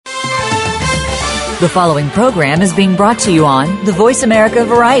The following program is being brought to you on the Voice America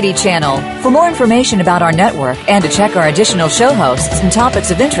Variety Channel. For more information about our network and to check our additional show hosts and topics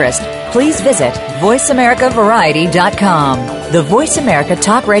of interest, please visit voiceamericavariety.com. The Voice America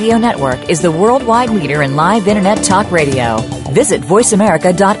Talk Radio Network is the worldwide leader in live Internet talk radio. Visit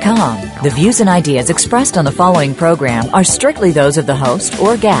voiceamerica.com. The views and ideas expressed on the following program are strictly those of the host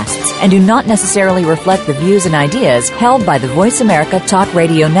or guests and do not necessarily reflect the views and ideas held by the Voice America Talk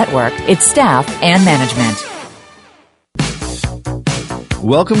Radio Network, its staff, and management.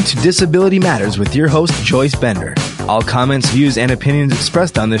 Welcome to Disability Matters with your host, Joyce Bender. All comments, views, and opinions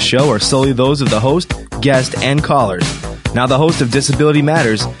expressed on this show are solely those of the host, guest, and callers. Now the host of Disability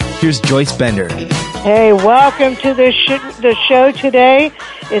Matters, here's Joyce Bender. Hey, welcome to the show today.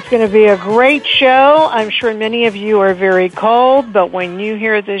 It's going to be a great show. I'm sure many of you are very cold, but when you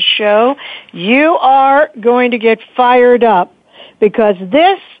hear this show, you are going to get fired up because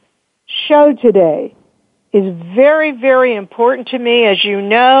this show today is very, very important to me. As you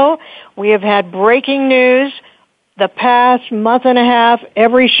know, we have had breaking news the past month and a half.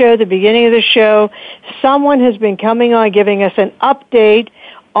 Every show, the beginning of the show, someone has been coming on giving us an update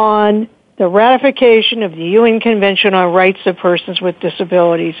on the ratification of the UN Convention on Rights of Persons with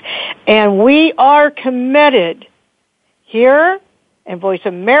Disabilities. And we are committed here, and Voice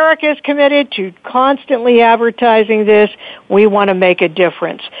America is committed to constantly advertising this. We want to make a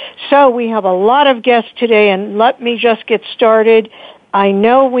difference. So we have a lot of guests today, and let me just get started. I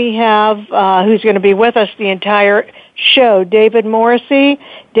know we have, who's going to be with us the entire show, David Morrissey.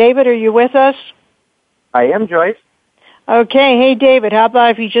 David, are you with us? I am, Joyce. Okay. Hey, David, how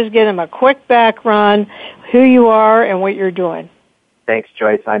about if you just give them a quick background, who you are and what you're doing? Thanks,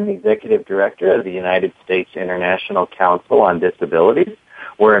 Joyce. I'm the Executive Director of the United States International Council on Disabilities.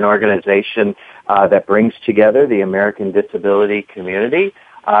 We're an organization that brings together the American disability community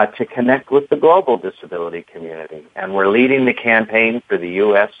to connect with the global disability community. And we're leading the campaign for the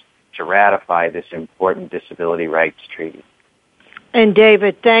U.S. to ratify this important disability rights treaty. And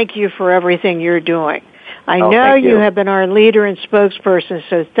David, thank you for everything you're doing. I know you have been our leader and spokesperson,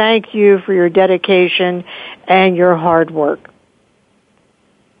 so thank you for your dedication and your hard work.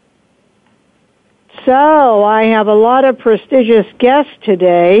 So I have a lot of prestigious guests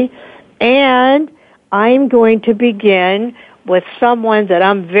today, and I'm going to begin with someone that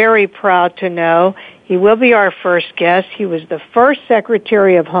I'm very proud to know. He will be our first guest. He was the first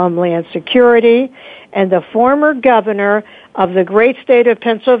Secretary of Homeland Security and the former governor of the great state of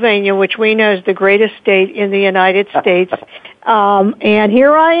Pennsylvania, which we know is the greatest state in the United States. And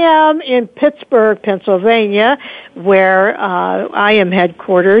here I am in Pittsburgh, Pennsylvania, where I am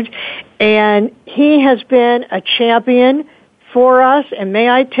headquartered. And he has been a champion for us. And may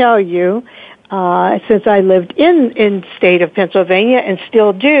I tell you, since I lived in state of Pennsylvania and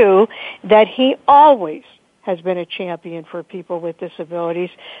still do, that he always has been a champion for people with disabilities.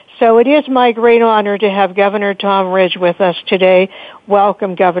 So it is my great honor to have Governor Tom Ridge with us today.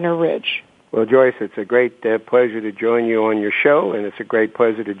 Welcome, Governor Ridge. Well, Joyce, it's a great pleasure to join you on your show, and it's a great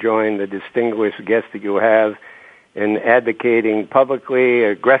pleasure to join the distinguished guests that you have in advocating publicly,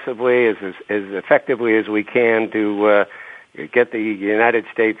 aggressively, as effectively as we can to get the United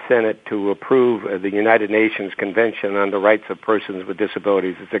States Senate to approve the United Nations Convention on the Rights of Persons with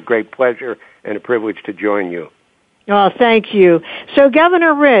Disabilities. It's a great pleasure and a privilege to join you. Oh, thank you. So,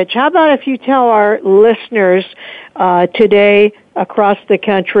 Governor Ridge, how about if you tell our listeners today across the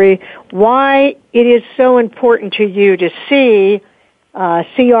country why it is so important to you to see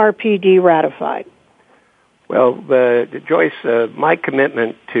CRPD ratified? Well, Joyce, my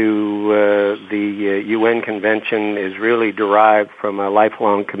commitment to the UN Convention is really derived from a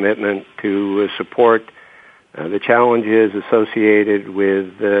lifelong commitment to support the challenges associated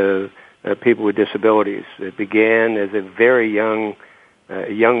with people with disabilities. It began as a very young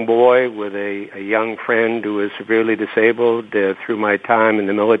boy with a young friend who was severely disabled through my time in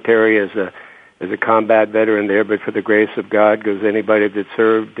the military as a combat veteran there, but for the grace of God, because anybody that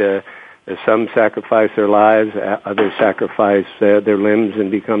served some sacrifice their lives, others sacrifice their limbs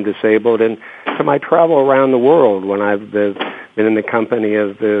and become disabled. And so my travel around the world when I've been in the company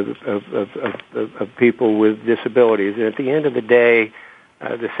of people with disabilities. And at the end of the day,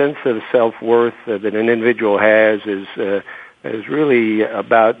 the sense of self-worth that an individual has is really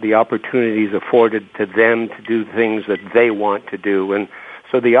about the opportunities afforded to them to do things that they want to do. And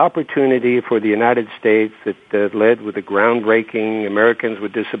so the opportunity for the United States that led with the groundbreaking Americans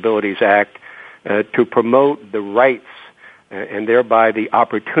with Disabilities Act to promote the rights and thereby the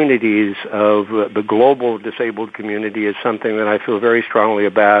opportunities of the global disabled community is something that I feel very strongly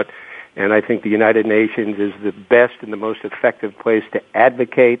about. And I think the United Nations is the best and the most effective place to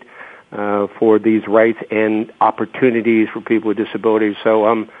advocate for these rights and opportunities for people with disabilities. So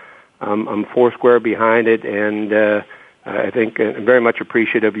I'm foursquare behind it, and I think very much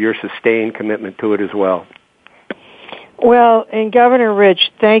appreciative of your sustained commitment to it as well. Well, and Governor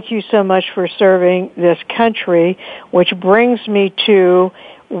Rich, thank you so much for serving this country, which brings me to,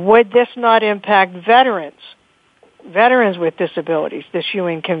 would this not impact veterans with disabilities, this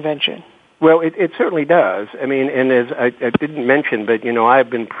UN Convention? Well, it certainly does. I mean, and as I didn't mention, but, I've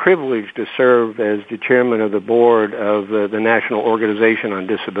been privileged to serve as the chairman of the board of the National Organization on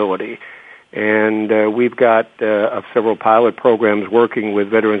Disability. And we've got several pilot programs working with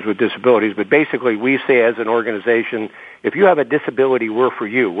veterans with disabilities. But basically, we say as an organization, if you have a disability, we're for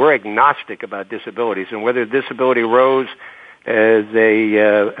you. We're agnostic about disabilities. And whether disability arose as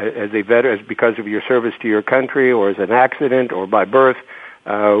a veteran because of your service to your country or as an accident or by birth,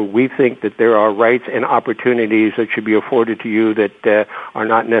 we think that there are rights and opportunities that should be afforded to you that are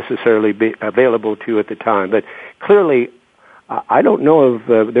not necessarily available to you at the time. But clearly, I don't know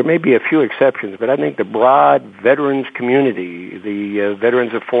of, there may be a few exceptions, but I think the broad veterans community, the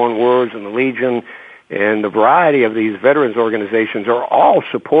Veterans of Foreign Wars and the Legion, and the variety of these veterans organizations are all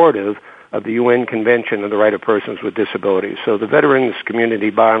supportive of the UN Convention on the Right of Persons with Disabilities. So the veterans community,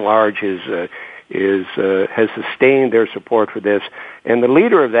 by and large, has sustained their support for this. And the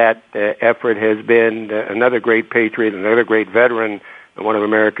leader of that effort has been another great patriot, another great veteran, and one of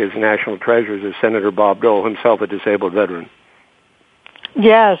America's national treasures is Senator Bob Dole, himself a disabled veteran.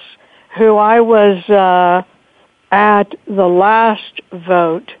 Yes, who I was at the last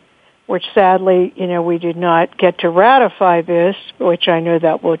vote, which sadly, we did not get to ratify this, which I know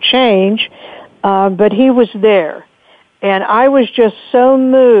that will change, but he was there. And I was just so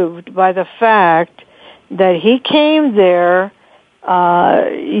moved by the fact that he came there,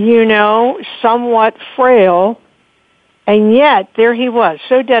 somewhat frail, and yet there he was,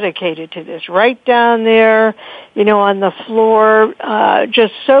 so dedicated to this, right down there, on the floor,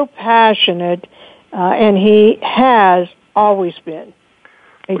 just so passionate, and he has always been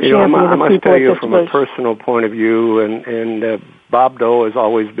a champion I must of people tell you with from a disabilities. personal point of view, and Bob Dole has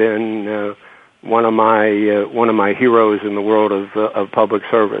always been one of my heroes in the world of public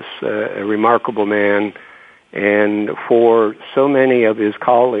service, a remarkable man, and for so many of his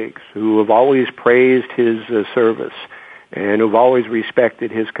colleagues who have always praised his service and who've always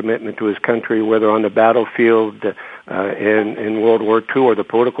respected his commitment to his country, whether on the battlefield in World War II or the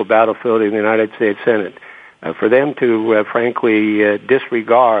political battlefield in the United States Senate, for them to frankly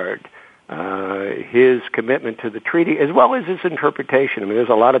disregard his commitment to the treaty as well as his interpretation. I mean, there's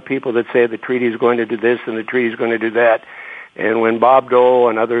a lot of people that say the treaty is going to do this and the treaty is going to do that. And when Bob Dole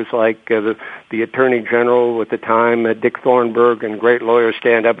and others like the Attorney General at the time, Dick Thornburgh, and great lawyers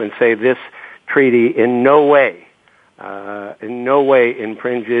stand up and say this treaty in no way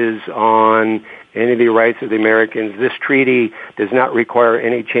infringes on any of the rights of the Americans. This treaty does not require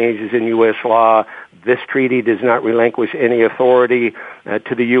any changes in U.S. law. This treaty does not relinquish any authority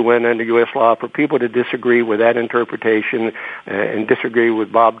to the UN under U.S. law. For people to disagree with that interpretation and disagree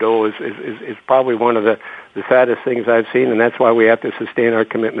with Bob Dole is probably one of the saddest things I've seen, and that's why we have to sustain our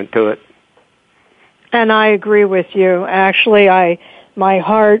commitment to it. And I agree with you. Actually, my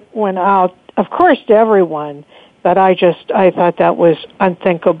heart went out, of course, to everyone, but I thought that was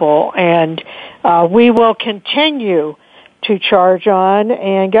unthinkable. And we will continue to charge on.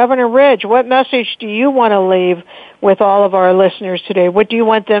 And Governor Ridge, what message do you want to leave with all of our listeners today? What do you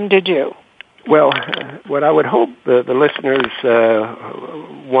want them to do? Well, what I would hope the listeners,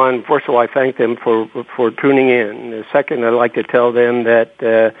 one, first of all, I thank them for tuning in. Second, I'd like to tell them that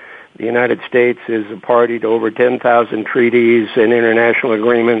the United States is a party to over 10,000 treaties and international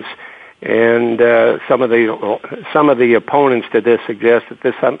agreements, and some of the opponents to this suggest that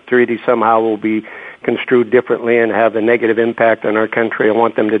this treaty somehow will be construed differently and have a negative impact on our country. I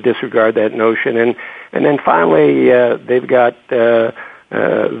want them to disregard that notion. And then finally, they've got their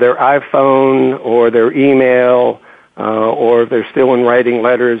iPhone or their email, or if they're still in writing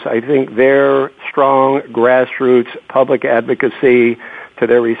letters. I think their strong grassroots public advocacy to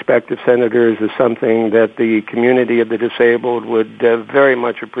their respective senators is something that the community of the disabled would very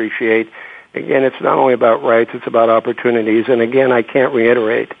much appreciate. Again, it's not only about rights, it's about opportunities. And again, I can't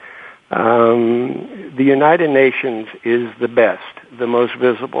reiterate, the United Nations is the best, the most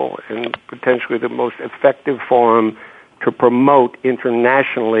visible, and potentially the most effective forum to promote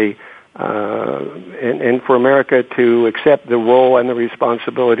internationally, and for America to accept the role and the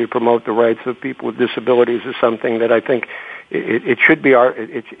responsibility to promote the rights of people with disabilities is something that I think it should be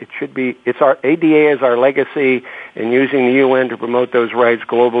it's our ADA is our legacy, and using the UN to promote those rights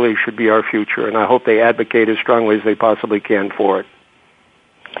globally should be our future, and I hope they advocate as strongly as they possibly can for it.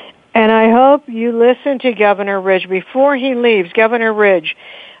 And I hope you listen to Governor Ridge before he leaves. Governor Ridge,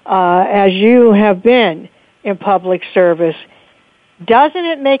 as you have been in public service, doesn't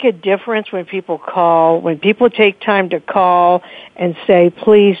it make a difference when people call, when people take time to call and say,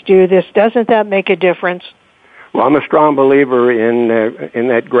 please do this? Doesn't that make a difference? Well, I'm a strong believer in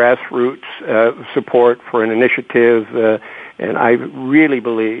that grassroots support for an initiative, and I really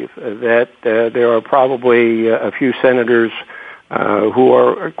believe that there are probably a few senators who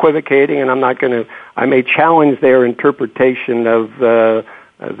are equivocating, and I may challenge their interpretation of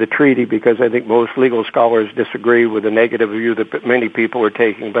the treaty because I think most legal scholars disagree with the negative view that many people are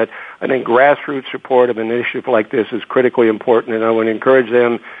taking. But I think grassroots support of an initiative like this is critically important, and I would encourage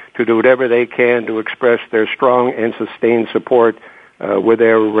them to do whatever they can to express their strong and sustained support with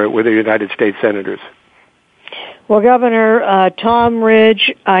their United States senators. Well, Governor Tom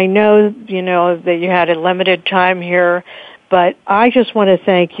Ridge, I know that you had a limited time here, but I just want to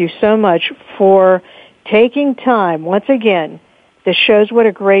thank you so much for taking time once again. This shows what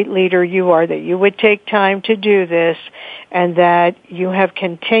a great leader you are, that you would take time to do this and that you have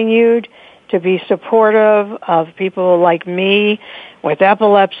continued to be supportive of people like me with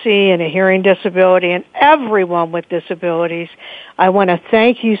epilepsy and a hearing disability and everyone with disabilities. I want to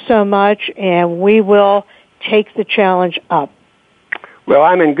thank you so much, and we will take the challenge up. Well,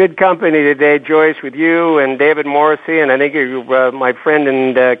 I'm in good company today, Joyce, with you and David Morrissey, and I think my friend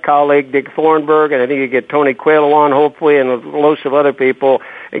and colleague Dick Thornburgh, and I think you get Tony Coelho on, hopefully, and a host of other people.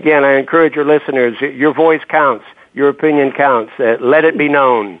 Again, I encourage your listeners, your voice counts, your opinion counts. Let it be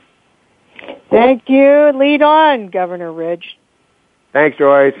known. Thank you. Lead on, Governor Ridge. Thanks,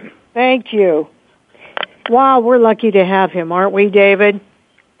 Joyce. Thank you. Wow, we're lucky to have him, aren't we, David?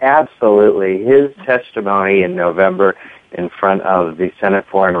 Absolutely. His testimony in November in front of the Senate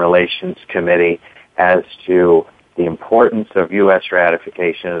Foreign Relations Committee as to the importance of U.S.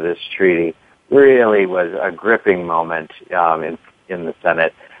 ratification of this treaty really was a gripping moment in the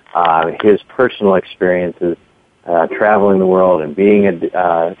Senate. His personal experiences traveling the world and being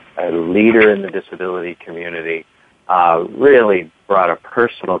a leader in the disability community really brought a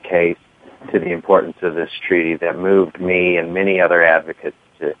personal case to the importance of this treaty that moved me and many other advocates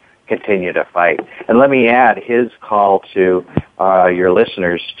to continue to fight. And let me add his call to your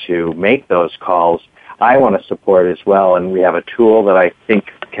listeners to make those calls. I want to support as well, and we have a tool that I think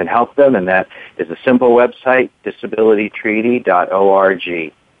can help them, and that is a simple website, disabilitytreaty.org.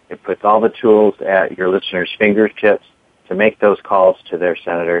 It puts all the tools at your listeners' fingertips to make those calls to their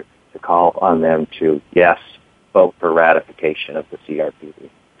senator, to call on them to, yes, vote for ratification of the CRPD.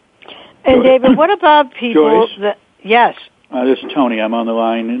 And David, what about people Joyce? that... Yes. This is Tony. I'm on the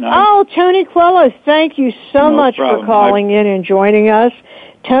line. Tony Coelho, thank you so much for calling in and joining us.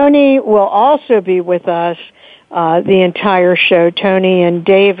 Tony will also be with us the entire show, Tony and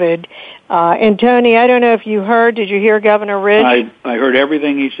David. And Tony, I don't know if you heard, did you hear Governor Ridge? I heard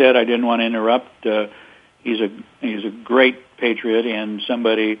everything he said. I didn't want to interrupt. He's a great patriot and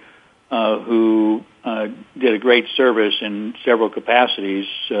somebody who did a great service in several capacities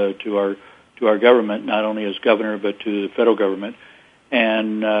to our government, not only as governor but to the federal government.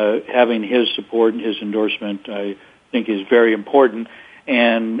 And having his support and his endorsement, I think, is very important.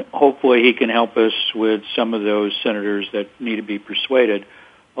 And hopefully he can help us with some of those senators that need to be persuaded,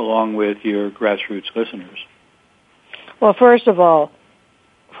 along with your grassroots listeners. Well, first of all,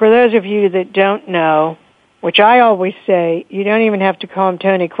 for those of you that don't know, which I always say, you don't even have to call him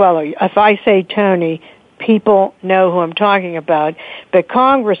Tony Coelho. If I say Tony, people know who I'm talking about. But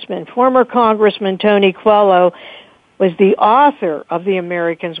former Congressman Tony Coelho was the author of the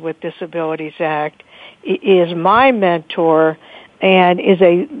Americans with Disabilities Act, is my mentor, and is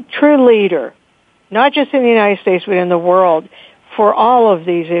a true leader, not just in the United States, but in the world, for all of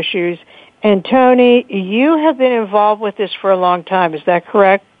these issues. And Tony, you have been involved with this for a long time. Is that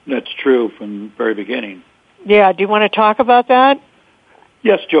correct? That's true from the very beginning. Yeah. Do you want to talk about that?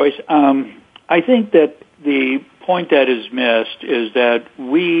 Yes, Joyce. I think that the point that is missed is that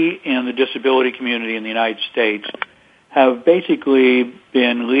we in the disability community in the United States have basically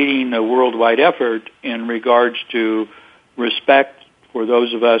been leading a worldwide effort in regards to respect for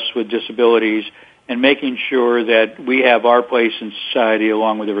those of us with disabilities and making sure that we have our place in society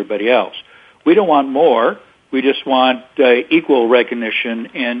along with everybody else. We don't want more. We just want equal recognition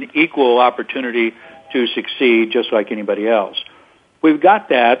and equal opportunity to succeed just like anybody else. We've got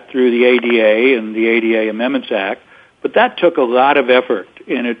that through the ADA and the ADA Amendments Act, but that took a lot of effort.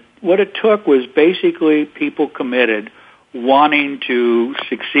 And what it took was basically people committed, wanting to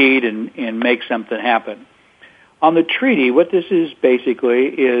succeed and make something happen. On the treaty, what this is basically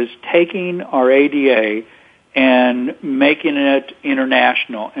is taking our ADA and making it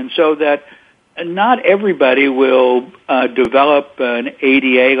international, and so that not everybody will develop an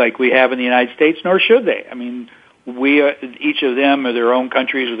ADA like we have in the United States, nor should they. I mean, each of them are their own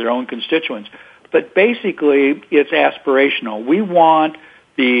countries with their own constituents. But basically, it's aspirational. We want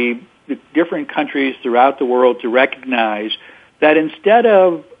the different countries throughout the world to recognize that instead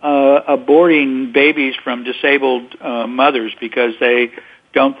of aborting babies from disabled mothers because they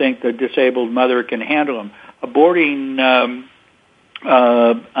don't think the disabled mother can handle them,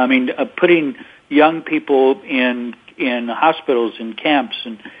 putting young people in hospitals and camps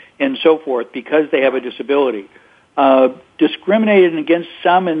and so forth because they have a disability, discriminating against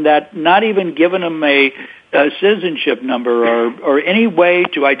some in that not even giving them a citizenship number or any way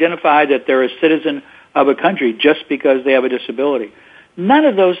to identify that they're a citizen of a country just because they have a disability. None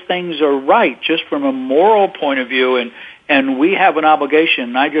of those things are right just from a moral point of view, and we have an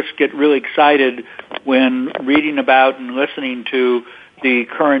obligation. I just get really excited when reading about and listening to the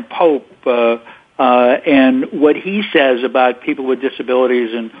current Pope and what he says about people with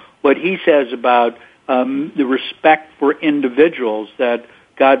disabilities and what he says about the respect for individuals that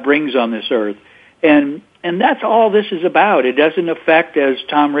God brings on this earth. And that's all this is about. It doesn't affect, as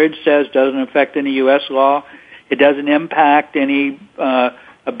Tom Ridge says, doesn't affect any U.S. law. It doesn't impact any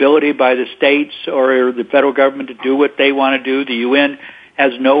ability by the states or the federal government to do what they want to do. The UN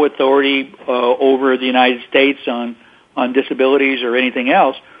has no authority over the United States on disabilities or anything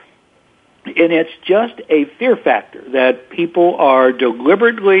else. And it's just a fear factor that people are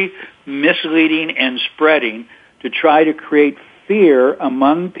deliberately misleading and spreading to try to create fear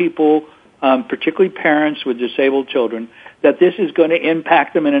among people, particularly parents with disabled children, that this is going to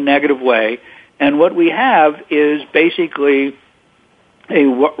impact them in a negative way. And what we have is basically a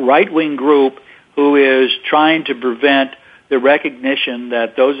right-wing group who is trying to prevent the recognition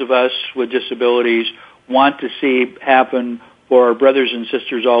that those of us with disabilities want to see happen for our brothers and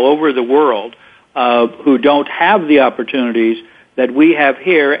sisters all over the world who don't have the opportunities that we have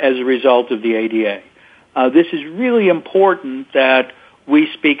here as a result of the ADA. This is really important that we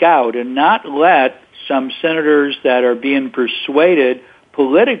speak out and not let some senators that are being persuaded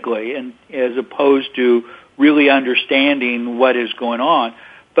politically and as opposed to really understanding what is going on.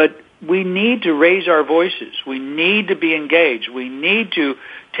 But we need to raise our voices. We need to be engaged. We need to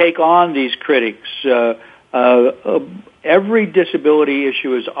take on these critics. Every disability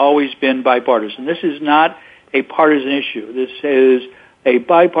issue has always been bipartisan. This is not a partisan issue. This is a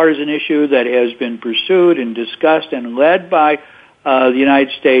bipartisan issue that has been pursued and discussed and led by the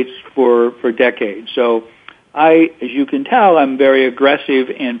United States for decades. So as you can tell, I'm very aggressive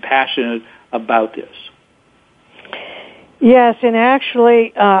and passionate about this. Yes, and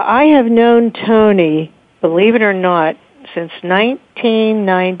actually, I have known Tony, believe it or not, since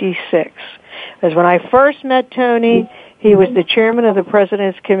 1996. Because when I first met Tony, he was the chairman of the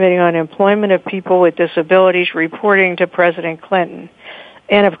President's Committee on Employment of People with Disabilities, reporting to President Clinton.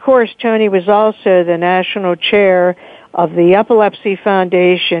 And of course, Tony was also the national chair of the Epilepsy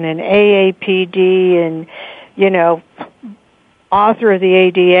Foundation and AAPD and, author of the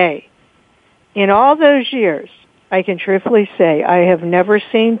ADA. In all those years, I can truthfully say I have never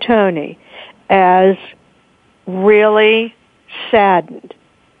seen Tony as really saddened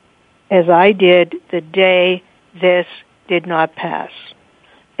as I did the day this did not pass.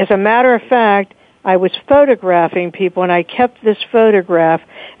 As a matter of fact, I was photographing people, and I kept this photograph,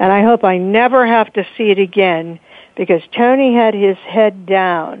 and I hope I never have to see it again, because Tony had his head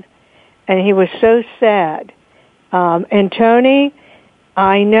down, and he was so sad. And Tony,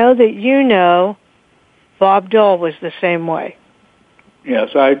 I know that you know Bob Dole was the same way.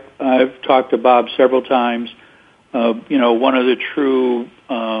 Yes, I've talked to Bob several times. One of the true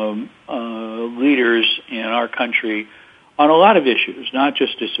leaders in our country on a lot of issues, not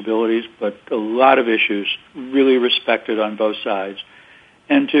just disabilities, but a lot of issues, really respected on both sides.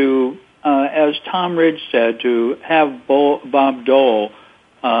 And to, as Tom Ridge said, to have Bob Dole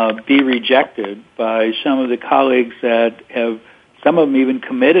be rejected by some of the colleagues that have, some of them even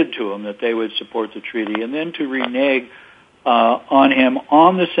committed to him that they would support the treaty, and then to renege on him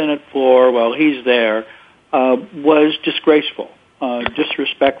on the Senate floor while he's there was disgraceful,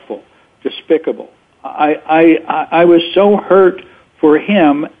 disrespectful, despicable. I was so hurt for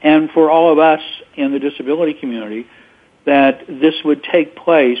him and for all of us in the disability community that this would take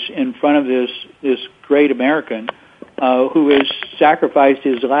place in front of this great American who has sacrificed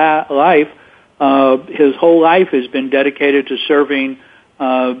his life. His whole life has been dedicated to serving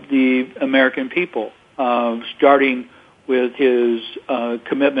the American people, starting with his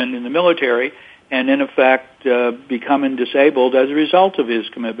commitment in the military and, in effect, becoming disabled as a result of his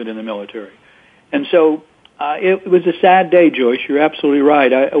commitment in the military. And so It was a sad day, Joyce. You're absolutely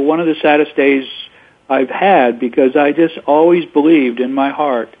right. One of the saddest days I've had, because I just always believed in my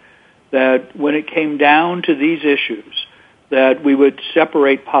heart that when it came down to these issues, that we would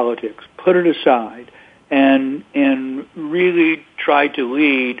separate politics, put it aside, and really try to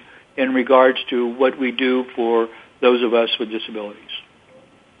lead in regards to what we do for those of us with disabilities.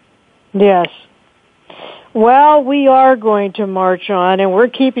 Yes. Well, we are going to march on, and we're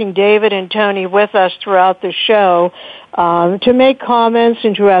keeping David and Tony with us throughout the show to make comments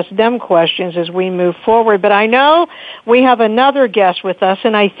and to ask them questions as we move forward. But I know we have another guest with us,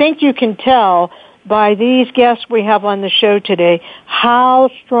 and I think you can tell by these guests we have on the show today how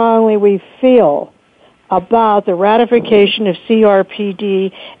strongly we feel about the ratification of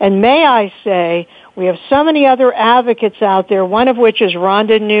CRPD. And may I say, we have so many other advocates out there, one of which is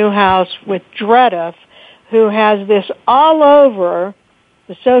Rhonda Newhouse with DREDF, who has this all over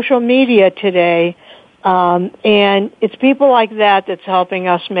the social media today, and it's people like that that's helping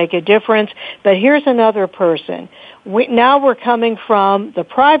us make a difference. But here's another person. Now we're coming from the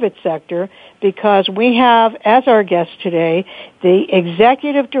private sector because we have, as our guest today, the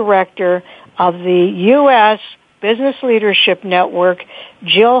Executive Director of the U.S. Business Leadership Network,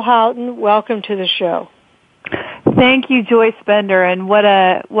 Jill Houghton. Welcome to the show. Thank you, Joyce Bender, and what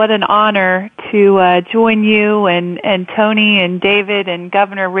an honor to join you and Tony and David and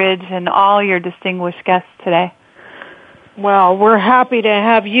Governor Ridge and all your distinguished guests today. Well, we're happy to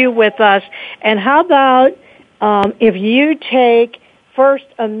have you with us. And how about if you take first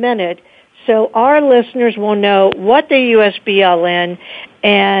a minute so our listeners will know what the USBLN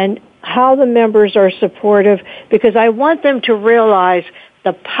and how the members are supportive, because I want them to realize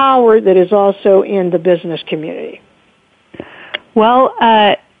the power that is also in the business community. Well,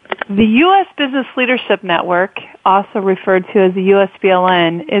 the U.S. Business Leadership Network, also referred to as the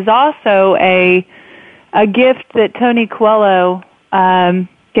USBLN, is also a gift that Tony Coelho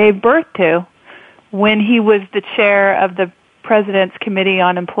gave birth to when he was the chair of the President's Committee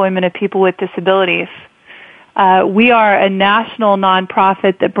on Employment of People with Disabilities. We are a national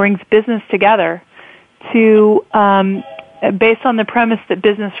nonprofit that brings business together to based on the premise that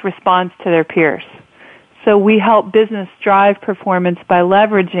business responds to their peers. So we help business drive performance by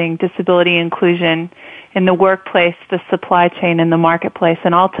leveraging disability inclusion in the workplace, the supply chain, and the marketplace.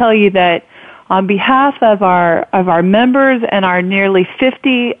 And I'll tell you that on behalf of our members and our nearly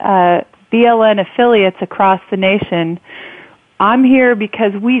 50 BLN affiliates across the nation, I'm here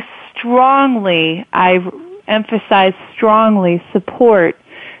because we strongly, I emphasize strongly, support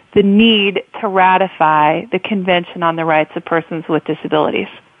the need to ratify the Convention on the Rights of Persons with Disabilities.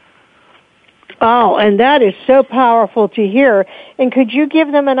 Oh, and that is so powerful to hear. And could you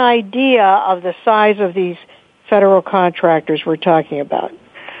give them an idea of the size of these federal contractors we're talking about?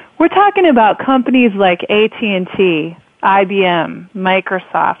 We're talking about companies like AT&T, IBM,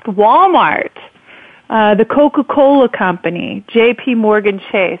 Microsoft, Walmart, the Coca-Cola Company, JP Morgan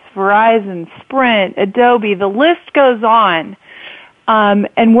Chase, Verizon, Sprint, Adobe, the list goes on.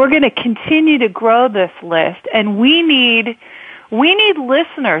 And we're going to continue to grow this list. And we need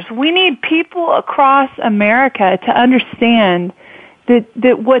listeners. We need people across America to understand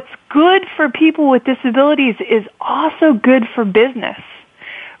that what's good for people with disabilities is also good for business.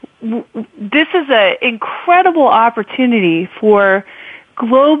 This is an incredible opportunity for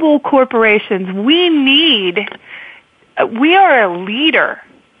global corporations. We are a leader.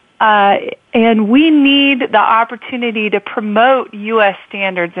 And we need the opportunity to promote U.S.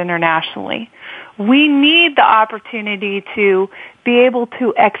 standards internationally. We need the opportunity to be able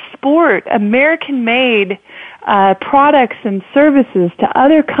to export American-made products and services to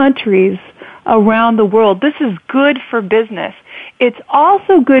other countries around the world. This is good for business. It's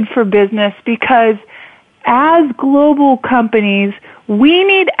also good for business because as global companies, we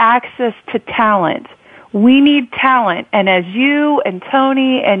need access to talent. We need talent, and as you and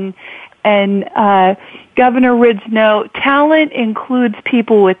Tony and Governor Ridge know, talent includes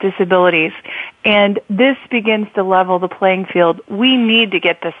people with disabilities, and this begins to level the playing field. We need to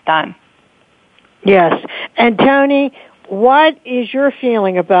get this done. Yes. And Tony, what is your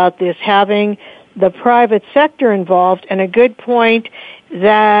feeling about this, having the private sector involved? And a good point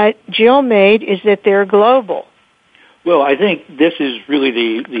that Jill made is that they're global. Well, I think this is really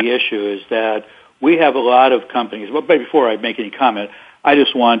the issue, is that we have a lot of companies. But before I make any comment, I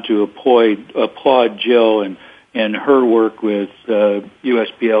just want to applaud Jill and her work with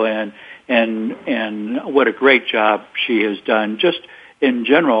USBLN and what a great job she has done, just in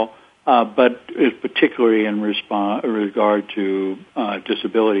general, but particularly in regard to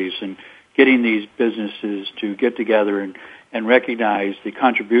disabilities and getting these businesses to get together and recognize the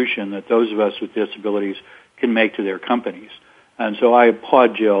contribution that those of us with disabilities can make to their companies. And so I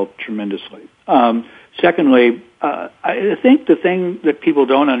applaud Jill tremendously. Secondly, I think the thing that people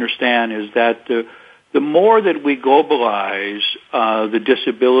don't understand is that the more that we globalize the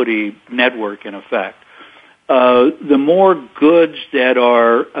disability network, in effect, the more goods that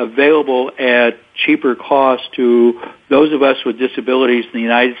are available at cheaper cost to those of us with disabilities in the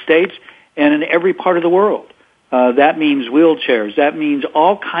United States and in every part of the world. That means wheelchairs. That means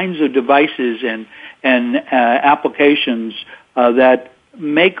all kinds of devices and applications that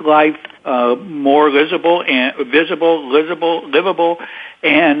make life more livable,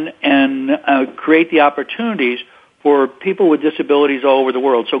 and create the opportunities for people with disabilities all over the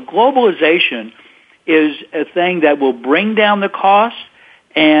world. So globalization is a thing that will bring down the cost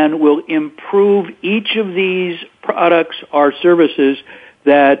and will improve each of these products or services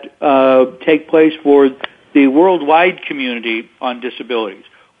that take place for the worldwide community on disabilities.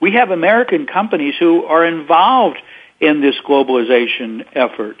 We have American companies who are involved in this globalization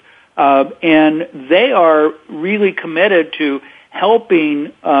effort, and they are really committed to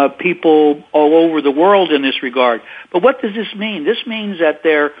helping people all over the world in this regard. But what does this mean? This means that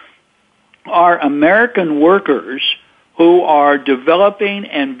there are American workers who are developing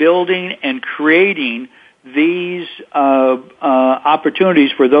and building and creating these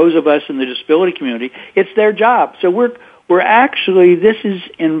opportunities for those of us in the disability community. It's their job. So we're actually, this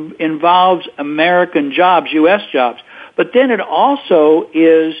involves American jobs, U.S. jobs. But then it also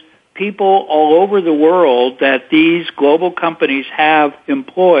is people all over the world that these global companies have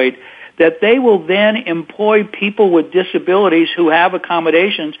employed, that they will then employ people with disabilities who have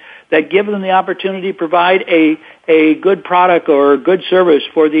accommodations that give them the opportunity to provide a good product or a good service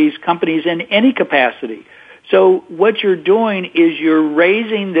for these companies in any capacity. So what you're doing is you're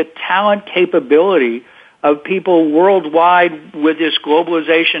raising the talent capability of people worldwide with this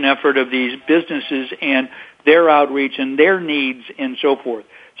globalization effort of these businesses and their outreach and their needs and so forth.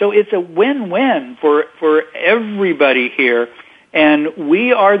 So it's a win-win for everybody here, and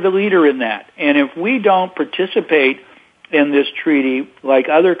we are the leader in that. And if we don't participate in this treaty like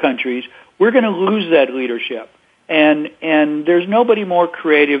other countries, we're going to lose that leadership. And there's nobody more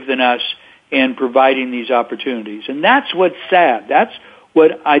creative than us in providing these opportunities. And that's what's sad. That's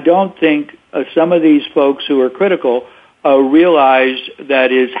what I don't think some of these folks who are critical realize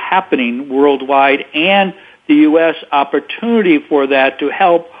that is happening worldwide, and the U.S. opportunity for that to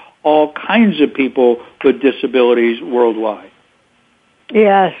help all kinds of people with disabilities worldwide.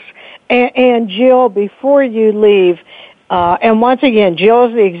 Yes. And Jill, before you leave, and once again, Jill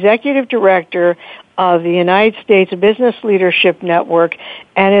is the Executive Director of the United States Business Leadership Network,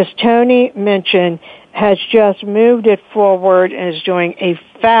 and as Tony mentioned, has just moved it forward and is doing a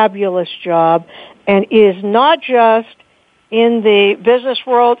fabulous job, and is not just in the business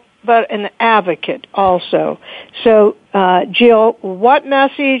world, but an advocate also. So, Jill, what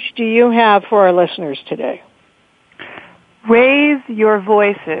message do you have for our listeners today? Raise your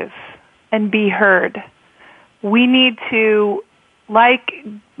voices and be heard. We need to, like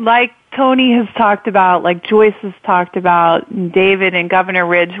Tony has talked about, like Joyce has talked about, and David and Governor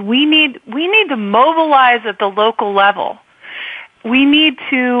Ridge, we need to mobilize at the local level. We need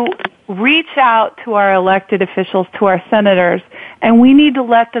to reach out to our elected officials, to our senators, and we need to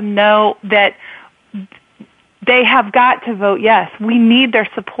let them know that they have got to vote yes. We need their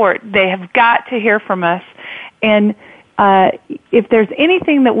support. They have got to hear from us. And if there's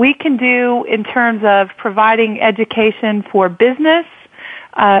anything that we can do in terms of providing education for business,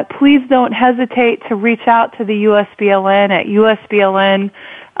 please don't hesitate to reach out to the USBLN at usbln.org.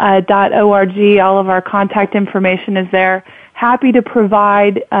 All of our contact information is there. Happy to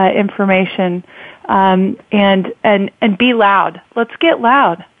provide information, and be loud. Let's get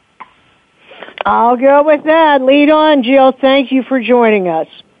loud. I'll go with that. Lead on, Jill. Thank you for joining us.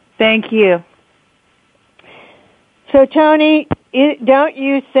 Thank you. So, Tony, don't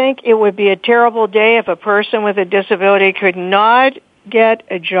you think it would be a terrible day if a person with a disability could not get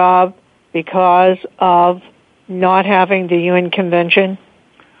a job because of not having the UN Convention?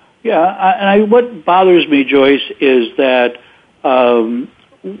 Yeah, what bothers me, Joyce, is that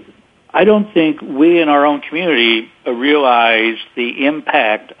I don't think we in our own community realize the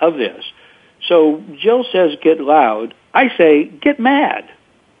impact of this. So Jill says get loud. I say get mad.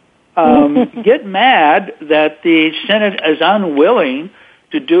 Get mad that the Senate is unwilling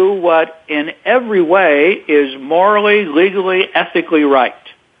to do what in every way is morally, legally, ethically right.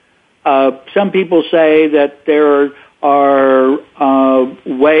 Some people say that there are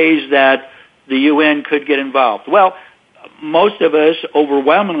ways that the UN could get involved. Well, most of us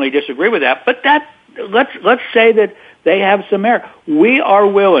overwhelmingly disagree with that, but let's say that they have some merit. We are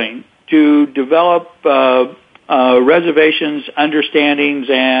willing to develop reservations, understandings,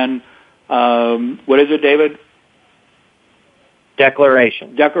 and what is it, David?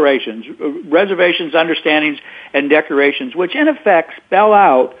 Declarations. Reservations, understandings, and declarations, which in effect spell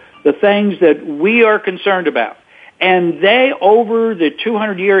out the things that we are concerned about. And they, over the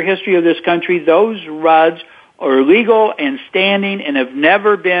 200-year history of this country, those RUDs are legal and standing and have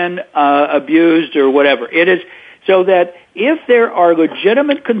never been abused or whatever. It is so that if there are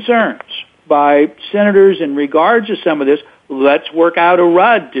legitimate concerns by senators in regards to some of this, let's work out a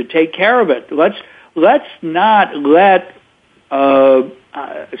RUD to take care of it. Let's not let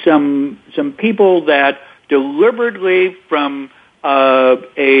some people that deliberately, from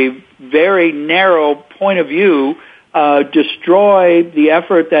a very narrow point of view, destroy the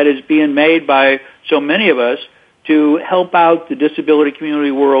effort that is being made by so many of us to help out the disability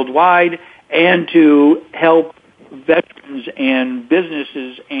community worldwide and to help veterans and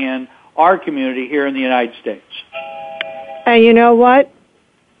businesses and our community here in the United States. And you know what?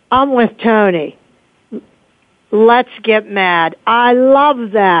 I'm with Tony. Let's get mad. I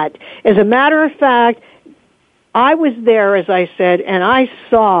love that. As a matter of fact, I was there, as I said, and I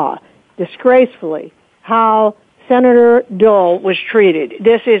saw, disgracefully, how Senator Dole was treated.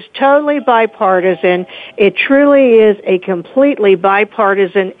 This is totally bipartisan. It truly is a completely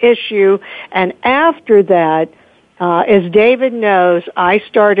bipartisan issue. And after that, as David knows, I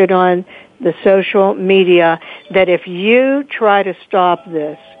started on the social media that if you try to stop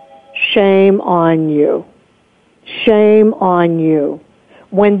this, shame on you. Shame on you.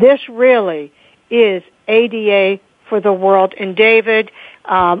 When this really is ADA for the world. And David,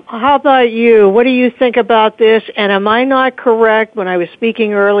 how about you? What do you think about this? And am I not correct when I was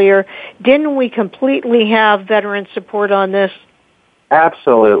speaking earlier? Didn't we completely have veteran support on this?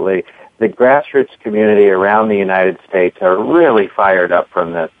 Absolutely. The grassroots community around the United States are really fired up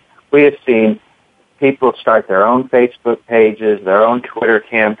from this. We have seen people start their own Facebook pages, their own Twitter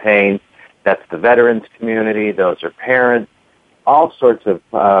campaigns. That's the veterans community. Those are parents. All sorts of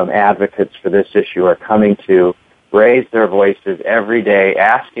advocates for this issue are coming to raise their voices every day,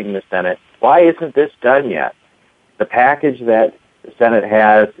 asking the Senate, why isn't this done yet? The package that the Senate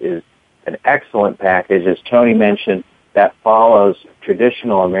has is an excellent package. As Tony mentioned, that follows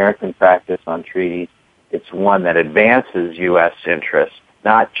traditional American practice on treaties. It's one that advances U.S. interests,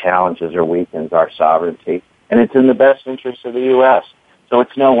 not challenges or weakens our sovereignty. And it's in the best interest of the U.S. So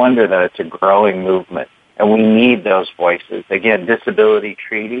it's no wonder that it's a growing movement. And we need those voices. Again,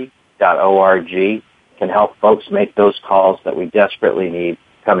 disabilitytreaty.org can help folks make those calls that we desperately need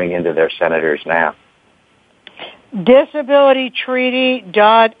coming into their senators now.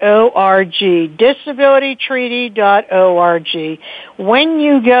 Disabilitytreaty.org. Disabilitytreaty.org. When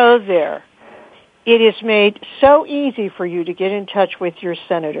you go there, it is made so easy for you to get in touch with your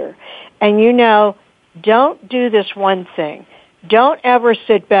senator. And you know, don't do this one thing. Don't ever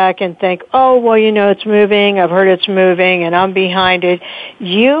sit back and think, oh, well, you know, it's moving, I've heard it's moving, and I'm behind it.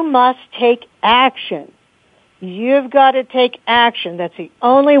 You must take action. You've got to take action. That's the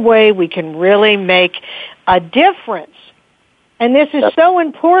only way we can really make a difference. And this is so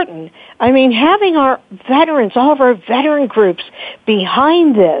important. I mean, having our veterans, all of our veteran groups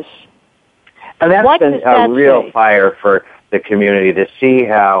behind this. And that's been a real fire for the community to see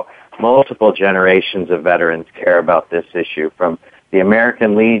how multiple generations of veterans care about this issue, from the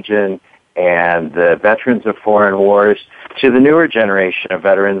American Legion and the Veterans of Foreign Wars to the newer generation of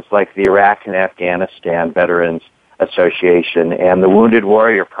veterans like the Iraq and Afghanistan Veterans Association and the Wounded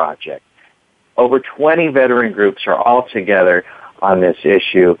Warrior Project. Over 20 veteran groups are all together on this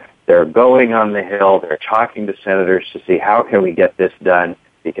issue. They're going on the Hill. They're talking to senators to see how can we get this done,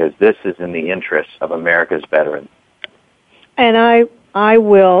 because this is in the interests of America's veterans. And I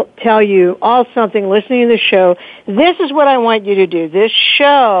will tell you all something listening to the show. This is what I want you to do. This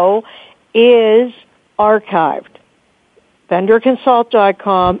show is archived.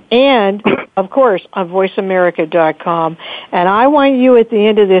 VendorConsult.com and, of course, on VoiceAmerica.com. And I want you at the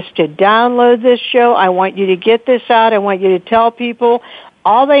end of this to download this show. I want you to get this out. I want you to tell people.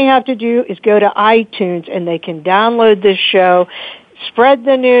 All they have to do is go to iTunes and they can download this show. Spread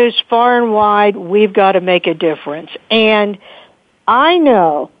the news far and wide. We've got to make a difference. And I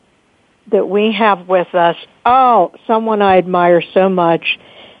know that we have with us, someone I admire so much,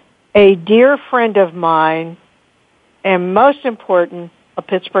 a dear friend of mine, and most important, a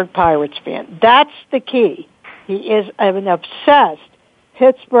Pittsburgh Pirates fan. That's the key. He is an obsessed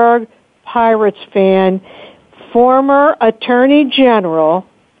Pittsburgh Pirates fan, former Attorney General,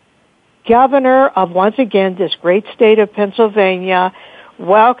 Governor of, once again, this great state of Pennsylvania.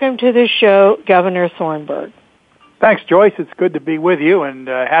 Welcome to the show, Governor Thornburgh. Thanks, Joyce. It's good to be with you, and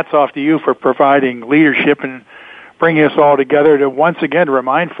hats off to you for providing leadership and bringing us all together to once again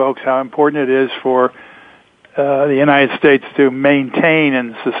remind folks how important it is for the United States to maintain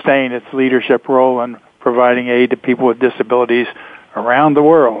and sustain its leadership role in providing aid to people with disabilities around the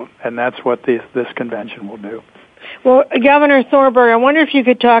world, and that's what this convention will do. Well, Governor Thornburgh, I wonder if you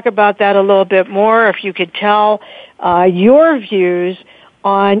could talk about that a little bit more, if you could tell your views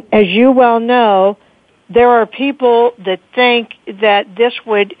on, as you well know, there are people that think that this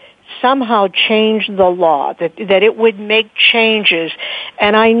would somehow change the law, that it would make changes.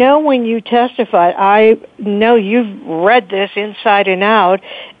 And I know when you testified, I know you've read this inside and out,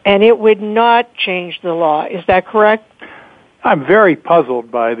 and it would not change the law. Is that correct? I'm very puzzled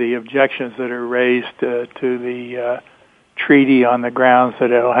by the objections that are raised to the treaty on the grounds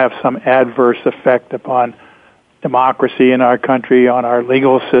that it'll have some adverse effect upon democracy in our country, on our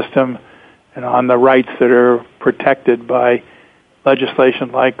legal system, and on the rights that are protected by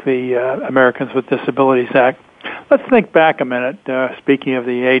legislation like the Americans with Disabilities Act. Let's think back a minute, speaking of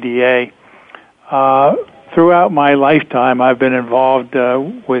the ADA. Throughout my lifetime, I've been involved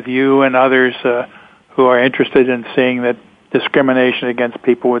with you and others who are interested in seeing that discrimination against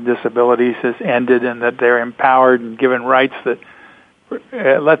people with disabilities has ended and that they're empowered and given rights that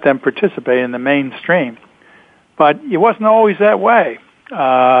let them participate in the mainstream. But it wasn't always that way.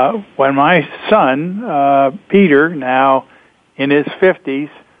 When my son, Peter, now in his 50s,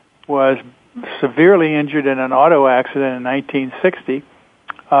 was severely injured in an auto accident in 1960,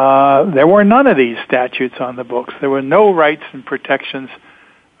 there were none of these statutes on the books. There were no rights and protections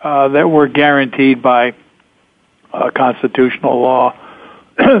that were guaranteed by constitutional law.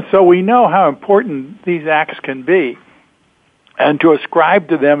 So we know how important these acts can be. And to ascribe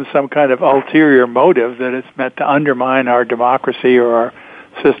to them some kind of ulterior motive that it's meant to undermine our democracy or our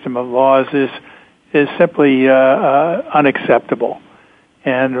system of laws is simply unacceptable.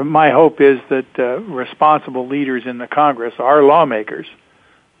 And my hope is that responsible leaders in the Congress, our lawmakers,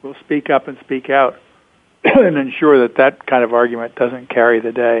 will speak up and speak out and ensure that that kind of argument doesn't carry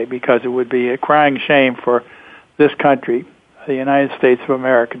the day, because it would be a crying shame for this country, the United States of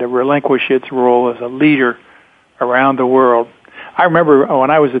America, to relinquish its role as a leader around the world. I remember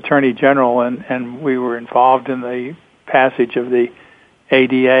when I was Attorney General and we were involved in the passage of the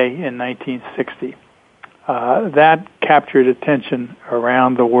ADA in 1960. That captured attention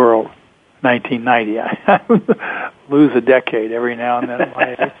around the world. 1990. I lose a decade every now and then in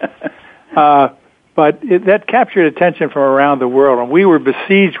my age. But that captured attention from around the world, and we were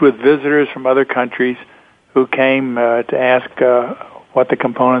besieged with visitors from other countries who came to ask what the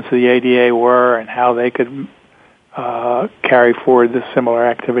components of the ADA were and how they could carry forward this similar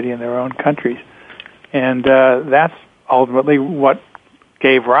activity in their own countries. And that's ultimately what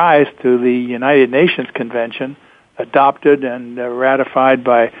gave rise to the United Nations Convention, adopted and ratified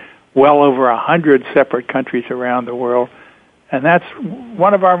by well over 100 separate countries around the world. And that's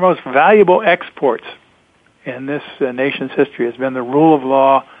one of our most valuable exports in this nation's history, has been the rule of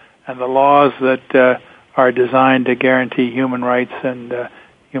law and the laws that are designed to guarantee human rights and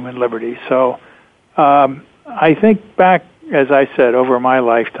human liberty. So I think back, as I said, over my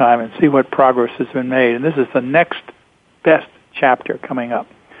lifetime and see what progress has been made. And this is the next best chapter coming up.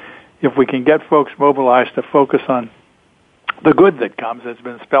 If we can get folks mobilized to focus on the good that comes, that's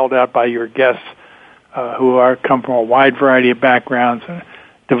been spelled out by your guests, who come from a wide variety of backgrounds,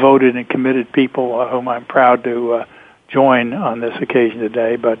 devoted and committed people whom I'm proud to join on this occasion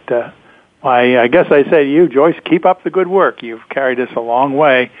today. But I guess I say to you, Joyce, keep up the good work. You've carried us a long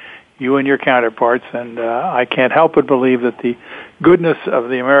way, you and your counterparts, and I can't help but believe that the goodness of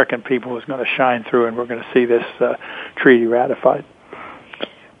the American people is going to shine through, and we're going to see this treaty ratified.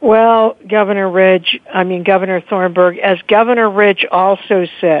 Well, Governor Thornburgh, as Governor Ridge also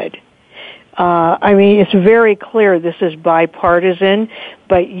said, it's very clear this is bipartisan,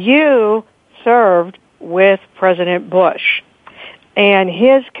 but you served with President Bush, and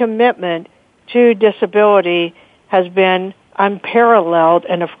his commitment to disability has been unparalleled,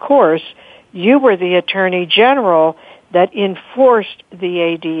 and of course, you were the Attorney General that enforced the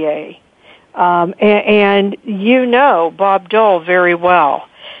ADA. And you know Bob Dole very well.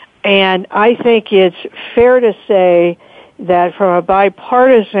 And I think it's fair to say that from a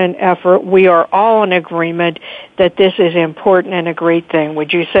bipartisan effort, we are all in agreement that this is important and a great thing.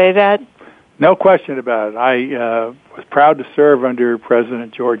 Would you say that? No question about it. I was proud to serve under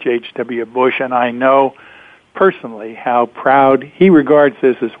President George H.W. Bush, and I know personally how proud he regards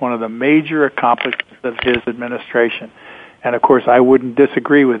this as one of the major accomplishments of his administration. And, of course, I wouldn't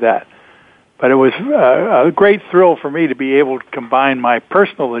disagree with that. But it was a great thrill for me to be able to combine my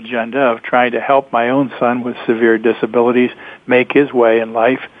personal agenda of trying to help my own son with severe disabilities make his way in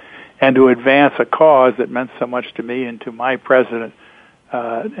life and to advance a cause that meant so much to me and to my president,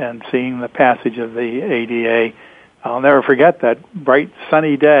 and seeing the passage of the ADA. I'll never forget that bright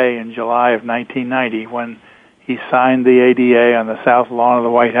sunny day in July of 1990 when he signed the ADA on the south lawn of the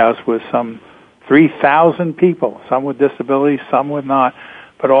White House with some 3,000 people, some with disabilities, some with not,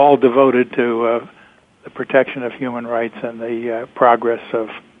 but all devoted to the protection of human rights and the progress of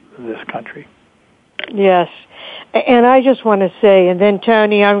this country. Yes. And I just want to say, and then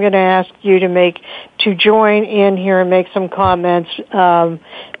Tony, I'm going to ask you to join in here and make some comments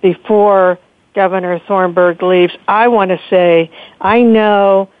before Governor Thornburgh leaves. I want to say, I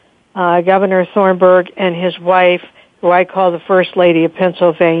know Governor Thornburgh and his wife, who I call the First Lady of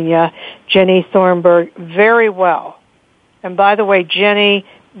Pennsylvania, Jenny Thornburgh, very well. And by the way, Jenny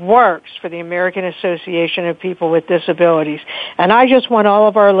works for the American Association of People with Disabilities. And I just want all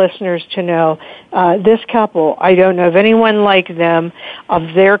of our listeners to know, this couple, I don't know of anyone like them,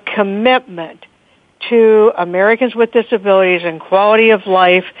 of their commitment to Americans with disabilities and quality of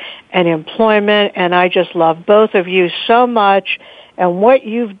life and employment. And I just love both of you so much. And what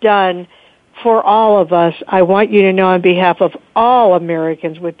you've done for all of us, I want you to know on behalf of all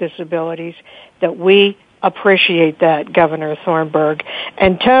Americans with disabilities that we appreciate that, Governor Thornburgh.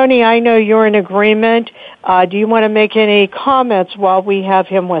 And Tony, I know you're in agreement. Do you want to make any comments while we have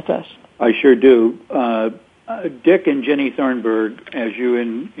him with us? I sure do. Dick and Jenny Thornburgh, as you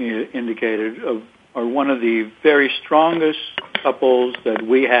indicated, are one of the very strongest couples that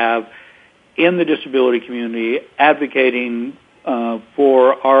we have in the disability community, advocating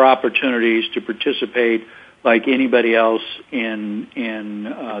for our opportunities to participate like anybody else in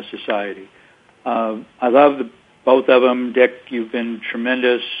society. I love both of them. Dick, you've been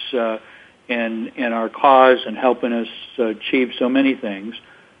tremendous in our cause and helping us achieve so many things.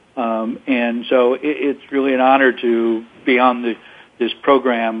 And so it's really an honor to be on this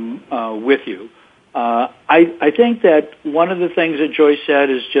program with you. I think that one of the things that Joyce said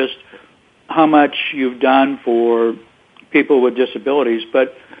is just how much you've done for people with disabilities,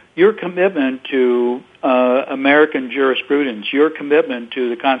 but your commitment to American jurisprudence, your commitment to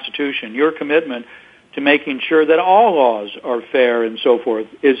the Constitution, your commitment to making sure that all laws are fair and so forth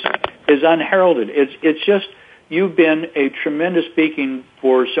is unheralded. It's just, you've been a tremendous beacon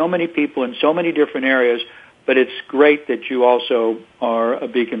for so many people in so many different areas, but it's great that you also are a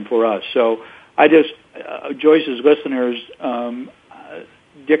beacon for us. So I just, Joyce's listeners,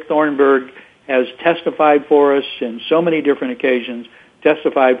 Dick Thornburgh has testified for us in so many different occasions,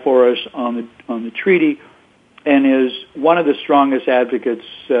 testified for us on the treaty, and is one of the strongest advocates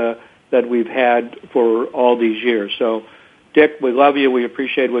that we've had for all these years. So, Dick, we love you. We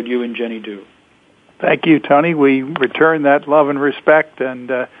appreciate what you and Jenny do. Thank you, Tony. We return that love and respect, and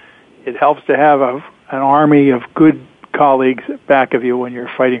it helps to have an army of good colleagues back of you when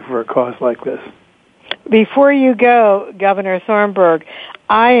you're fighting for a cause like this. Before you go, Governor Thornburgh,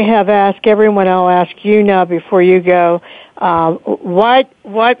 I have asked everyone, I'll ask you now before you go,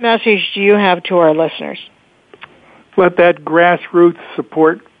 what message do you have to our listeners? Let that grassroots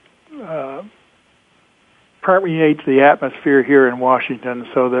support permeate the atmosphere here in Washington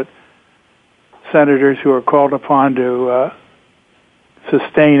so that senators who are called upon to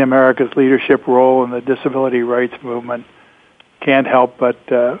sustain America's leadership role in the disability rights movement can't help but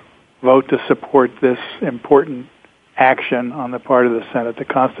vote to support this important action on the part of the Senate, the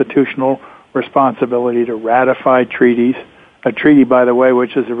constitutional responsibility to ratify treaties, a treaty, by the way,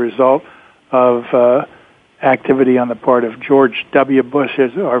 which is a result of activity on the part of George W. Bush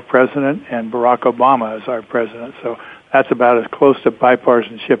as our president and Barack Obama as our president. So that's about as close to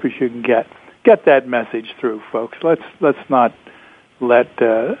bipartisanship as you can get. Get that message through, folks. Let's not let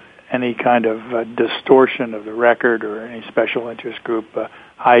any kind of distortion of the record or any special interest group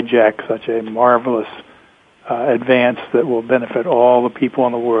hijack such a marvelous advance that will benefit all the people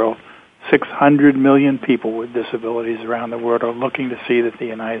in the world. 600 million people with disabilities around the world are looking to see that the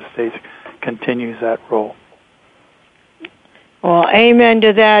United States continues that role. Well, amen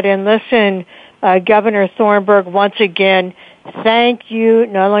to that. And listen, Governor Thornburgh, once again, thank you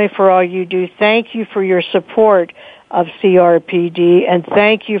not only for all you do, thank you for your support of CRPD, and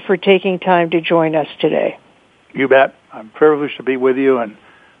thank you for taking time to join us today. You bet. I'm privileged to be with you and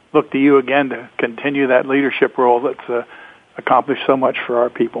look to you again to continue that leadership role that's accomplished so much for our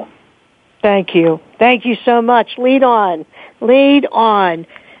people. Thank you. Thank you so much. Lead on. Lead on.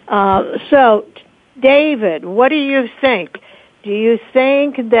 So, David, what do you think? Do you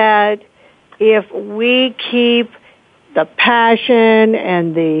think that if we keep the passion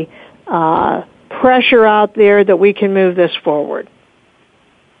and the pressure out there that we can move this forward?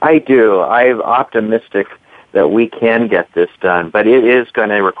 I do. I'm optimistic that we can get this done, but it is going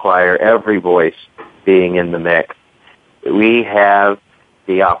to require every voice being in the mix. We have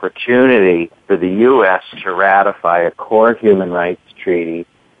the opportunity for the U.S. to ratify a core human rights treaty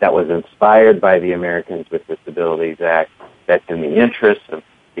that was inspired by the Americans with Disabilities Act, that's in the interest of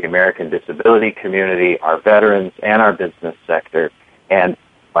the American disability community, our veterans, and our business sector. And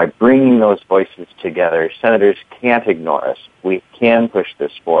by bringing those voices together, senators can't ignore us. We can push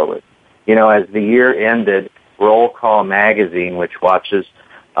this forward. You know, as the year ended, Roll Call magazine, which watches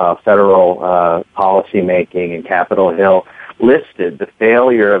federal policy making in Capitol Hill, listed the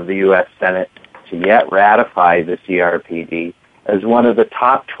failure of the U.S. Senate to yet ratify the CRPD as one of the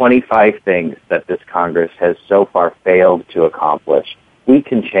top 25 things that this Congress has so far failed to accomplish. We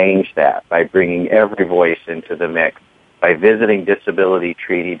can change that by bringing every voice into the mix, by visiting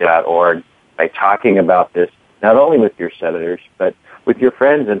disabilitytreaty.org, by talking about this not only with your senators, but with your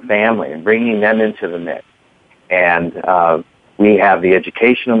friends and family and bringing them into the mix. And we have the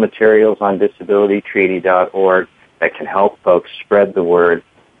educational materials on disabilitytreaty.org that can help folks spread the word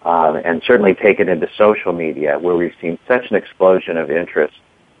and certainly take it into social media, where we've seen such an explosion of interest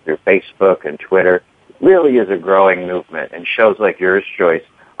through Facebook and Twitter. It really is a growing movement, and shows like yours, Joyce,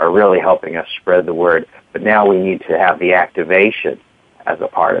 are really helping us spread the word. But now we need to have the activation as a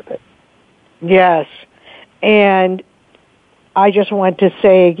part of it. Yes. And I just want to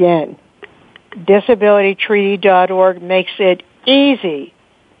say again, disabilitytreaty.org makes it easy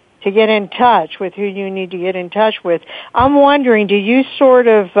to get in touch with who you need to get in touch with. I'm wondering, do you sort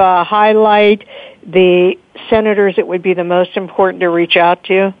of highlight the senators that would be the most important to reach out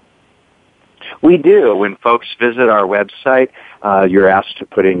to? We do. When folks visit our website, you're asked to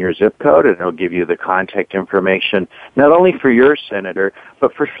put in your zip code, and it'll give you the contact information, not only for your senator,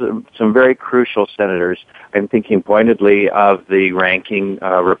 but for some very crucial senators. I'm thinking pointedly of the ranking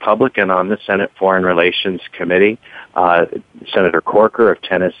Republican on the Senate Foreign Relations Committee, Senator Corker of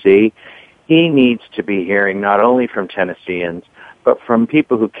Tennessee. He needs to be hearing not only from Tennesseans, but from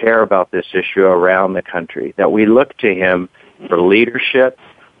people who care about this issue around the country, that we look to him for leadership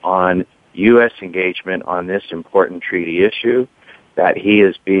on U.S. engagement on this important treaty issue, that he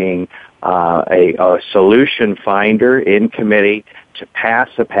is being a solution finder in committee to pass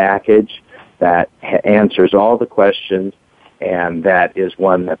a package that answers all the questions, and that is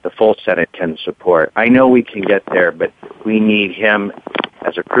one that the full Senate can support. I know we can get there, but we need him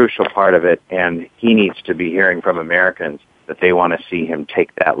as a crucial part of it, and he needs to be hearing from Americans that they want to see him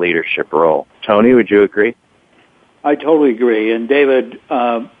take that leadership role. Tony, would you agree? I totally agree. And David,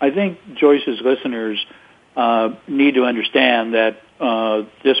 I think Joyce's listeners need to understand that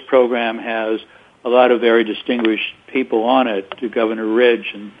this program has a lot of very distinguished people on it, to Governor Ridge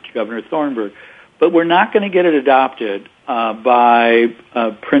and to Governor Thornburgh. But we're not going to get it adopted by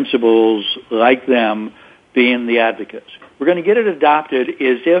principals like them being the advocates. We're going to get it adopted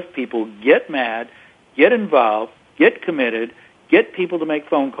is if people get mad, get involved, get committed, get people to make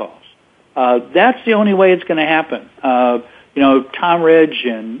phone calls. That's the only way it's going to happen. Tom Ridge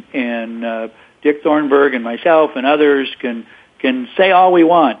and Dick Thornburgh and myself and others can say all we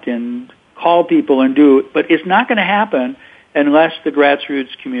want and call people and do it, but it's not going to happen unless the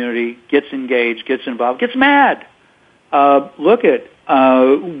grassroots community gets engaged, gets involved, gets mad. Look at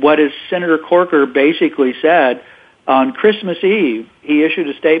what Senator Corker basically said on Christmas Eve. He issued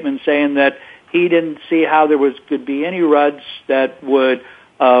a statement saying that he didn't see how there could be any RUDs that would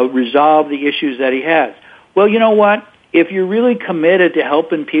resolve the issues that he has. Well, you know what? If you're really committed to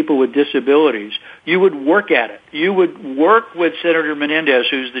helping people with disabilities, you would work at it. You would work with Senator Menendez,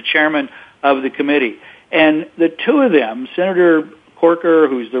 who's the chairman of the committee. And the two of them, Senator Corker,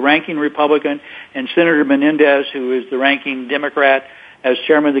 who's the ranking Republican, and Senator Menendez, who is the ranking Democrat as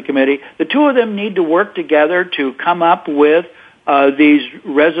chairman of the committee, the two of them need to work together to come up with these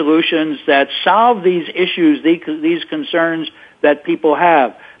resolutions that solve these issues, these concerns that people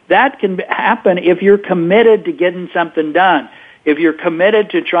have. That can happen if you're committed to getting something done. If you're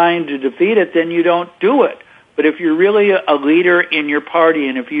committed to trying to defeat it, then you don't do it. But if you're really a leader in your party,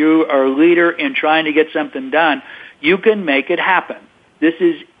 and if you are a leader in trying to get something done, you can make it happen. This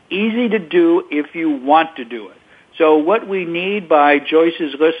is easy to do if you want to do it. So what we need by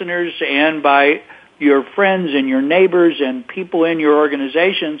Joyce's listeners and by your friends and your neighbors and people in your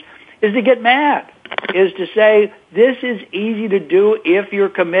organizations is to get mad, is to say, this is easy to do if you're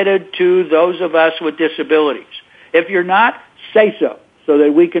committed to those of us with disabilities. If you're not, say so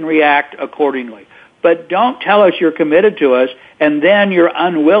that we can react accordingly. But don't tell us you're committed to us and then you're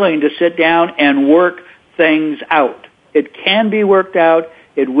unwilling to sit down and work things out. It can be worked out.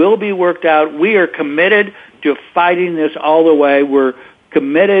 It will be worked out. We are committed to fighting this all the way. We're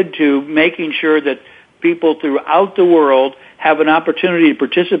committed to making sure that people throughout the world have an opportunity to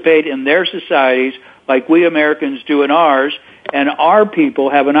participate in their societies like we Americans do in ours, and our people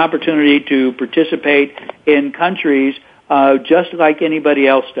have an opportunity to participate in countries just like anybody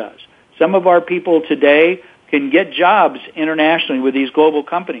else does. Some of our people today can get jobs internationally with these global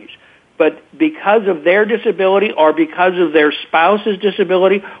companies, but because of their disability or because of their spouse's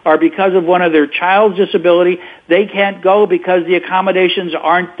disability or because of one of their child's disability, they can't go because the accommodations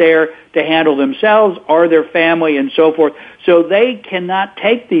aren't there to handle themselves or their family and so forth. So they cannot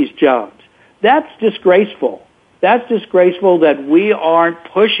take these jobs. That's disgraceful. That's disgraceful that we aren't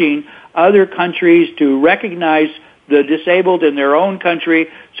pushing other countries to recognize the disabled in their own country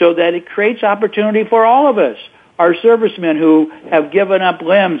so that it creates opportunity for all of us. Our servicemen who have given up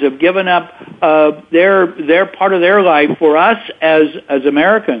limbs, have given up their part of their life for us as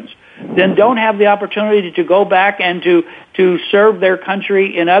Americans, then don't have the opportunity to go back and to serve their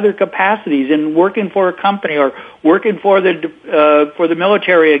country in other capacities, in working for a company or working for the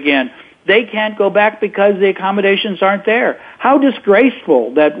military again. They can't go back because the accommodations aren't there. How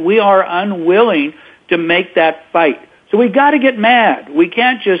disgraceful that we are unwilling to make that fight. So we've got to get mad. We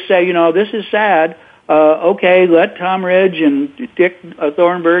can't just say, this is sad. Okay, let Tom Ridge and Dick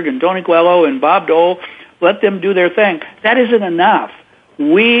Thornburgh and Tony Coelho and Bob Dole, let them do their thing. That isn't enough.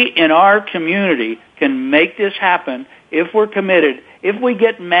 We in our community can make this happen if we're committed. If we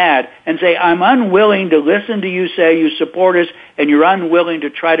get mad and say, I'm unwilling to listen to you say you support us, and you're unwilling to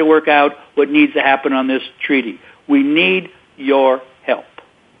try to work out what needs to happen on this treaty. We need your help.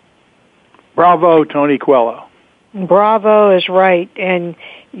 Bravo, Tony Coelho. Bravo is right. And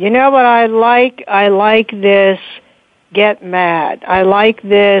you know what I like? I like this get mad. I like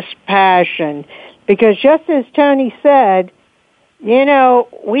this passion. Because just as Tony said,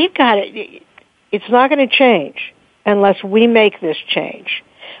 we've got it. It's not going to change unless we make this change.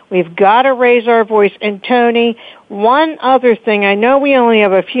 We've got to raise our voice. And Tony, one other thing, I know we only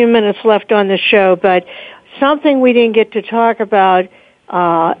have a few minutes left on the show, but something we didn't get to talk about,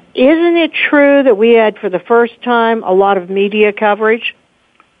 isn't it true that we had for the first time a lot of media coverage?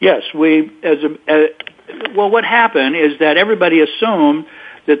 Yes, what happened is that everybody assumed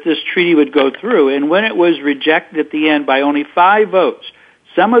that this treaty would go through, and when it was rejected at the end by only 5 votes,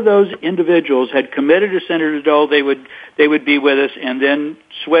 some of those individuals had committed to Senator Dole they would be with us, and then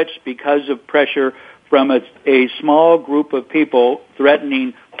switched because of pressure from a small group of people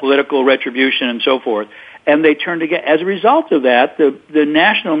threatening political retribution and so forth. And they turned again. As a result of that, the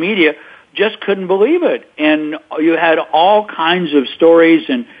national media just couldn't believe it, and you had all kinds of stories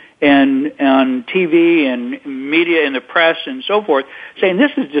and on TV and media and the press and so forth saying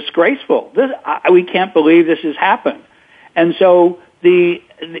this is disgraceful. We can't believe this has happened. And so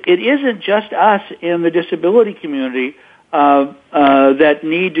it isn't just us in the disability community that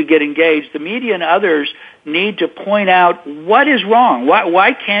need to get engaged. The media and others need to point out what is wrong.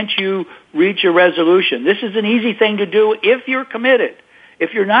 Why can't you reach a resolution? This is an easy thing to do if you're committed.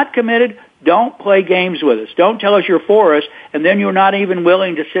 If you're not committed, don't play games with us. Don't tell us you're for us, and then you're not even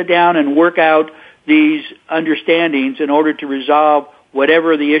willing to sit down and work out these understandings in order to resolve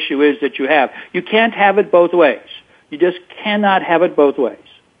whatever the issue is that you have. You can't have it both ways. You just cannot have it both ways.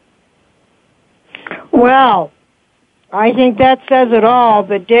 Well, I think that says it all.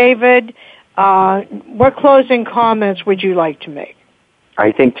 But David, what closing comments would you like to make?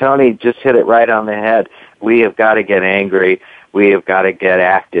 I think Tony just hit it right on the head. We have got to get angry. We have got to get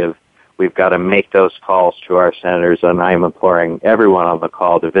active. We've got to make those calls to our senators, and I'm imploring everyone on the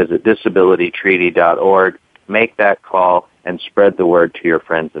call to visit disabilitytreaty.org, make that call, and spread the word to your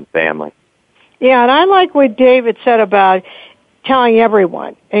friends and family. Yeah, and I like what David said about telling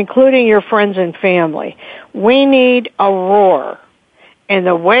everyone, including your friends and family, we need a roar. And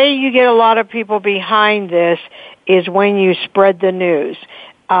the way you get a lot of people behind this is when you spread the news.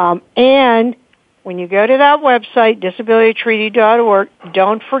 And when you go to that website, disabilitytreaty.org,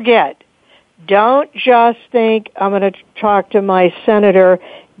 don't forget, don't just think, I'm going to talk to my senator.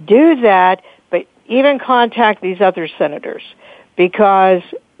 Do that, but even contact these other senators, because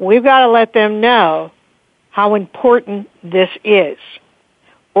we've got to let them know how important this is,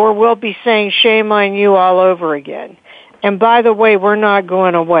 or we'll be saying shame on you all over again. And by the way, we're not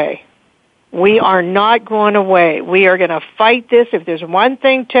going away. We are not going away. We are going to fight this. If there's one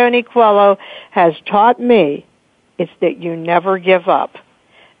thing Tony Coelho has taught me, it's that you never give up.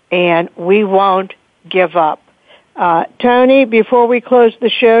 And we won't give up. Tony, before we close the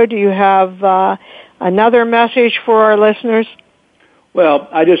show, do you have another message for our listeners? Well,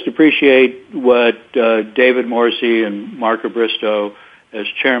 I just appreciate what David Morrissey and Mark Bristow as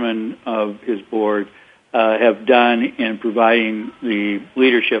chairman of his board, have done in providing the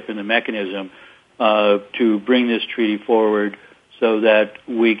leadership and the mechanism to bring this treaty forward so that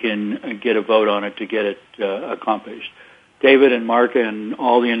we can get a vote on it to get it accomplished. David and Mark and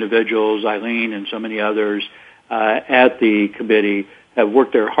all the individuals, Eileen and so many others at the committee have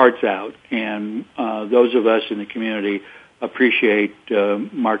worked their hearts out, and those of us in the community appreciate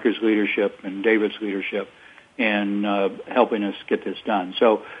Mark's leadership and David's leadership in helping us get this done.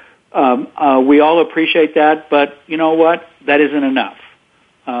 So we all appreciate that, but you know what? That isn't enough.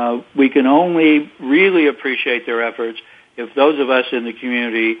 We can only really appreciate their efforts if those of us in the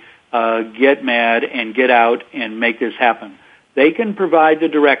community get mad and get out and make this happen. They can provide the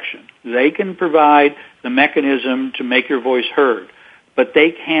direction. They can provide the mechanism to make your voice heard, but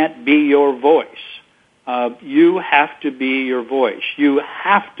they can't be your voice. You have to be your voice. You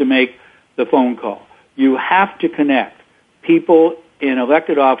have to make the phone call. You have to connect. People in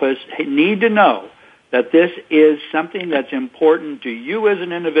elected office need to know that this is something that's important to you as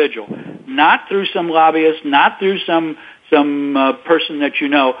an individual, not through some lobbyist, not through some person that you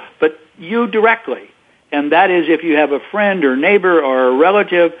know, but you directly. And that is if you have a friend or neighbor or a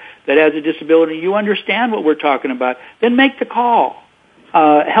relative that has a disability, you understand what we're talking about, then make the call.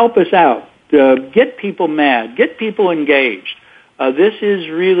 Help us out. Get people mad. Get people engaged. This is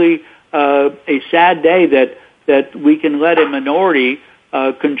really a sad day that we can let a minority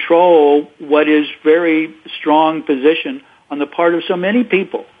control what is very strong position on the part of so many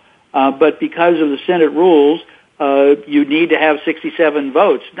people. But because of the Senate rules, you need to have 67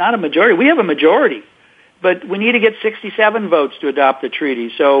 votes, not a majority. We have a majority, but we need to get 67 votes to adopt the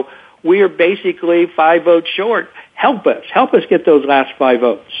treaty. So we are basically 5 votes short. Help us get those last 5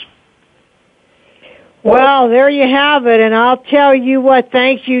 votes. Well, there you have it, and I'll tell you what,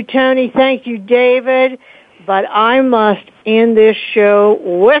 thank you, Tony, thank you, David, but I must end this show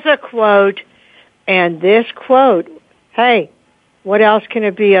with a quote, and this quote, hey, what else can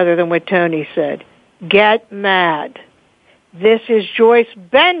it be other than what Tony said? Get mad. This is Joyce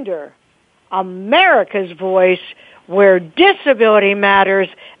Bender, America's Voice, where disability matters,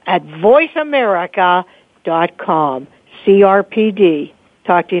 at voiceamerica.com. CRPD.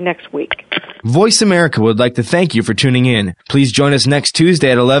 Talk to you next week. Voice America would like to thank you for tuning in. Please join us next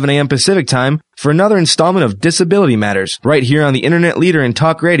Tuesday at 11 a.m. Pacific Time for another installment of Disability Matters, right here on the internet leader in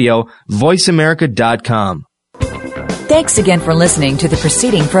talk radio, voiceamerica.com. Thanks again for listening to the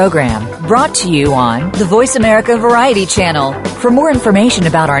preceding program, brought to you on the Voice America Variety Channel. For more information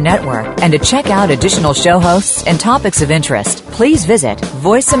about our network and to check out additional show hosts and topics of interest, please visit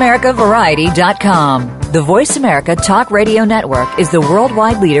voiceamericavariety.com. The Voice America Talk Radio Network is the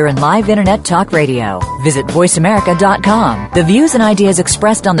worldwide leader in live internet talk radio. Visit voiceamerica.com. The views and ideas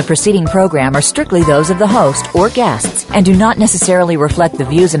expressed on the preceding program are strictly those of the host or guests and do not necessarily reflect the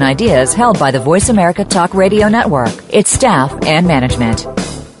views and ideas held by the Voice America Talk Radio Network, its staff, and management.